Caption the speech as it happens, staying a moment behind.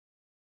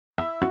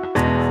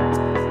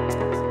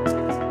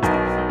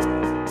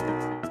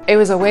It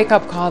was a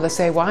wake-up call to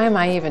say, why am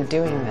I even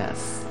doing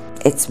this?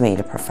 It's made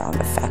a profound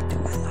effect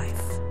in my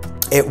life.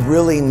 It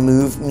really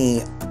moved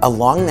me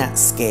along that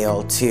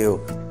scale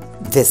to,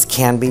 this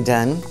can be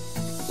done.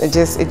 It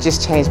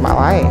just changed my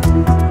life.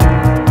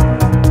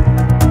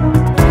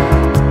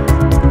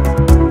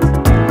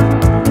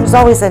 There's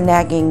always a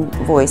nagging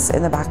voice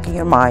in the back of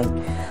your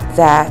mind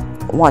that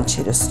wants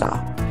you to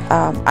stop.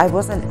 I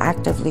wasn't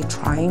actively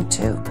trying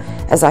to,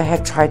 as I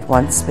had tried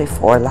once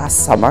before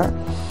last summer,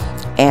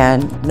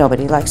 and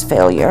nobody likes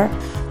failure.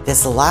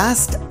 This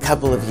last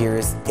couple of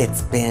years,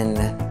 it's been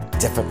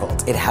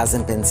difficult. It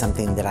hasn't been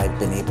something that I've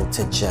been able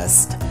to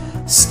just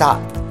stop,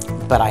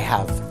 but I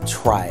have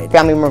tried.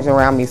 Family members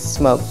around me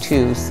smoke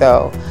too,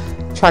 so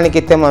trying to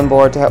get them on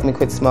board to help me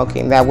quit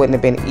smoking, that wouldn't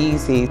have been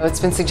easy. It's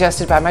been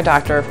suggested by my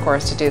doctor, of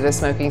course, to do the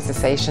smoking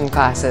cessation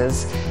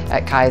classes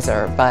at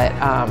Kaiser, but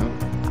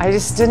I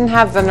just didn't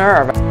have the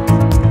nerve.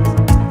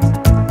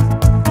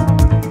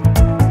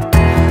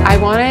 I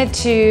wanted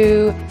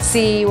to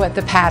see what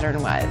the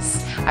pattern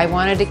was. I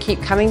wanted to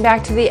keep coming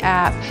back to the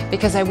app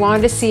because I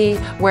wanted to see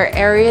where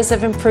areas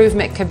of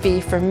improvement could be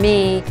for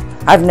me.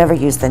 I've never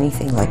used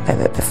anything like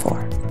Pivot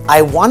before.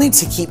 I wanted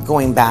to keep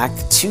going back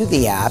to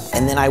the app,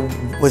 and then I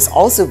was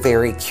also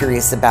very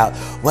curious about,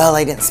 well,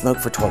 I didn't smoke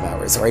for 12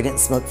 hours, or I didn't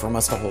smoke for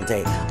almost a whole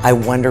day. I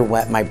wonder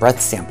what my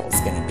breath sample is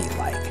going to be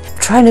like.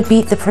 Trying to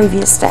beat the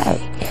previous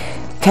day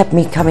kept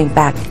me coming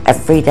back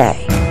every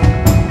day.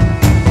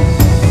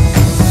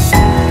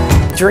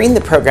 During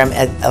the program,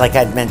 like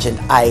I'd mentioned,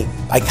 I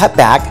cut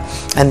back,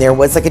 and there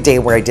was like a day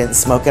where I didn't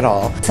smoke at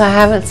all. So I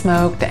haven't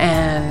smoked,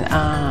 and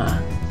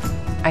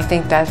I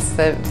think that's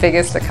the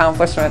biggest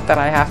accomplishment that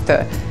I have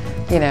to,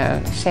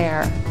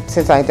 share.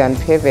 Since I've done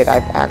Pivot,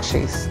 I've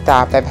actually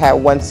stopped. I've had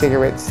one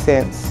cigarette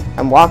since.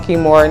 I'm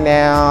walking more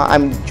now.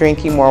 I'm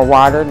drinking more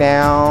water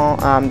now.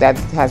 That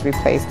has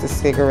replaced the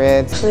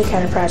cigarettes. I'm really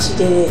kind of proud she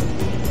did it.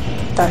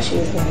 Thought she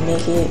was going to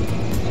make it.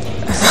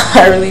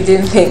 I really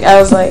didn't think. I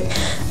was like,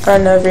 I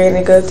don't know if you're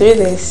going to go through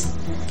this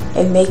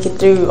and make it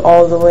through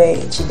all the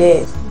way. She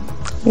did.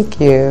 Thank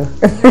you.